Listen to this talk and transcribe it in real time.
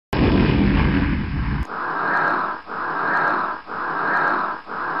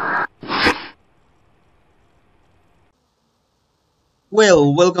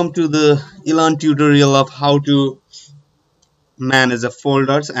Well, welcome to the Elearn tutorial of how to manage a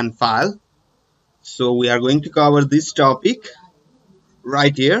folders and file. So we are going to cover this topic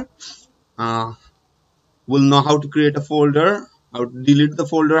right here. Uh, we'll know how to create a folder, how to delete the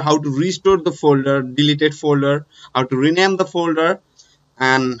folder, how to restore the folder, deleted folder, how to rename the folder,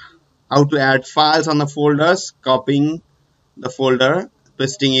 and how to add files on the folders, copying the folder,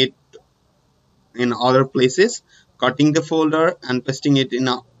 pasting it in other places, cutting the folder and pasting it in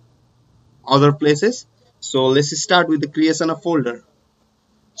other places. So let's start with the creation of folder.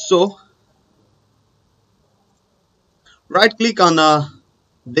 So right click on a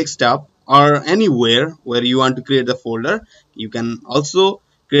desktop or anywhere where you want to create the folder. You can also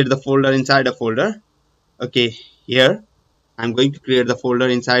create the folder inside a folder. Okay, here I'm going to create the folder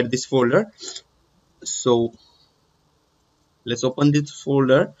inside this folder. So let's open this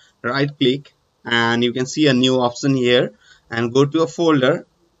folder, right click, and you can see a new option here, and go to a folder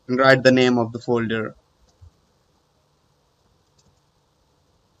and write the name of the folder.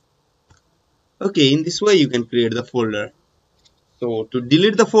 Okay, in this way you can create the folder. So to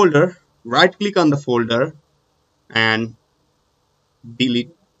delete the folder, right click on the folder and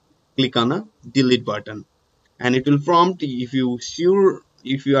delete, click on a delete button, and it will prompt if you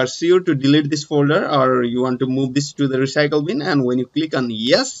are sure to delete this folder or you want to move this to the recycle bin, and when you click on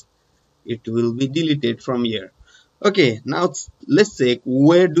yes, it will be deleted from here. Okay, now let's check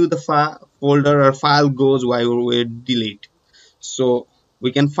where do the folder or file goes while we delete. So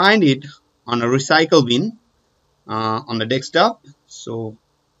we can find it on a recycle bin on the desktop. So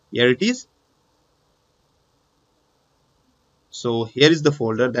here it is. So here is the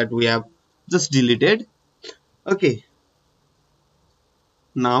folder that we have just deleted. Okay,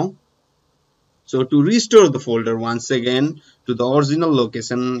 now so to restore the folder once again to the original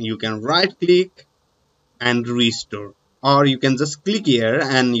location, you can right click and restore, or you can just click here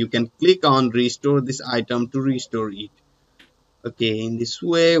and you can click on restore this item to restore it. Okay, in this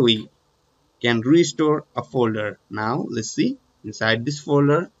way we can restore a folder. Now let's see, inside this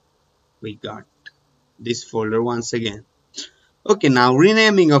folder we got this folder once again. Okay, now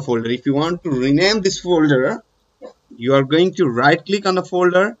renaming a folder. If you want to rename this folder, you are going to right click on the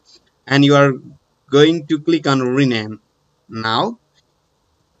folder and you are going to click on rename now.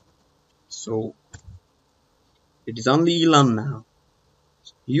 So it is only Elearn now.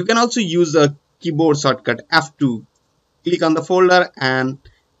 You can also use a keyboard shortcut F2. Click on the folder and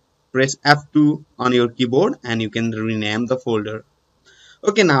press F2 on your keyboard and you can rename the folder.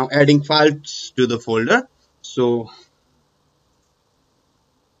 Okay, now adding files to the folder. So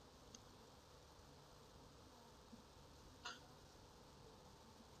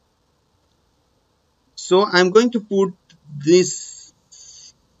I'm going to put this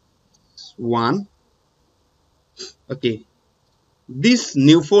one, okay, this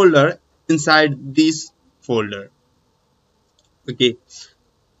new folder inside this folder. Okay,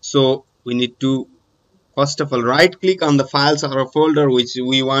 so we need to first of all right click on the files or a folder which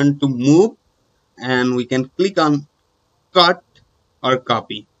we want to move, and we can click on cut or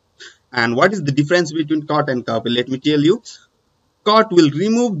copy. And what is the difference between cut and copy? Let me tell you. Cut will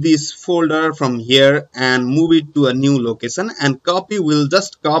remove this folder from here and move it to a new location, and copy will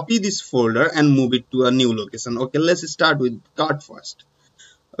just copy this folder and move it to a new location. Okay, let's start with cut first.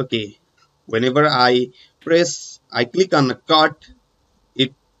 Okay, whenever I click on a cut,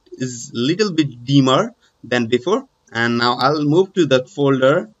 it is little bit dimmer than before, and now I'll move to the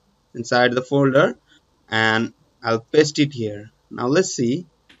folder, inside the folder, and I'll paste it here. Now let's see.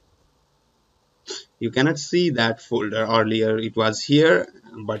 You cannot see that folder. Earlier it was here,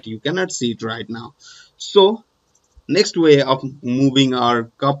 but you cannot see it right now. So next way of moving or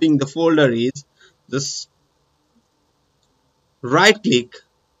copying the folder is just right click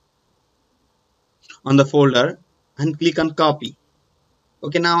on the folder and click on copy.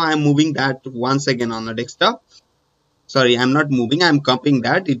 Okay, now I'm moving that once again on the desktop. Sorry, I'm not moving, I'm copying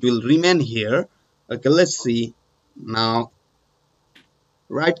that. It will remain here. Okay, let's see. Now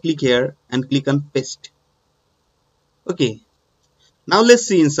right click here and click on paste. Okay, now let's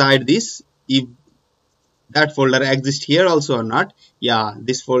see inside this if that folder exists here also or not. Yeah,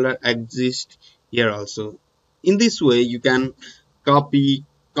 this folder exists here also. In this way you can copy,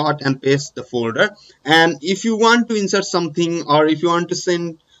 cut and paste the folder. And if you want to insert something, or if you want to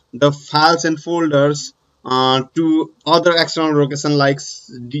send the files and folders to other external location like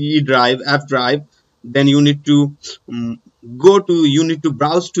D drive, F drive, then you need to you need to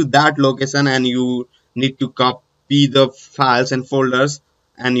browse to that location, and you need to copy the files and folders,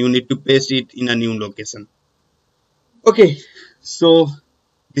 and you need to paste it in a new location. Okay, so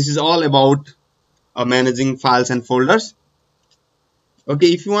this is all about managing files and folders. Okay,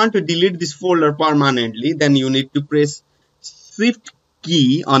 if you want to delete this folder permanently, then you need to press shift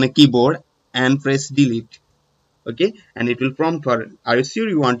key on a keyboard and press delete. Okay, and it will prompt for, are you sure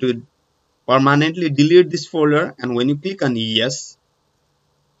you want to permanently delete this folder? And when you click on yes,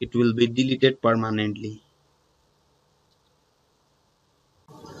 it will be deleted permanently.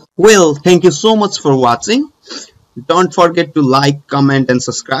 Well, thank you so much for watching. Don't forget to like, comment and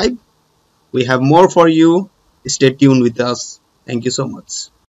subscribe. We have more for you. Stay tuned with us. Thank you so much.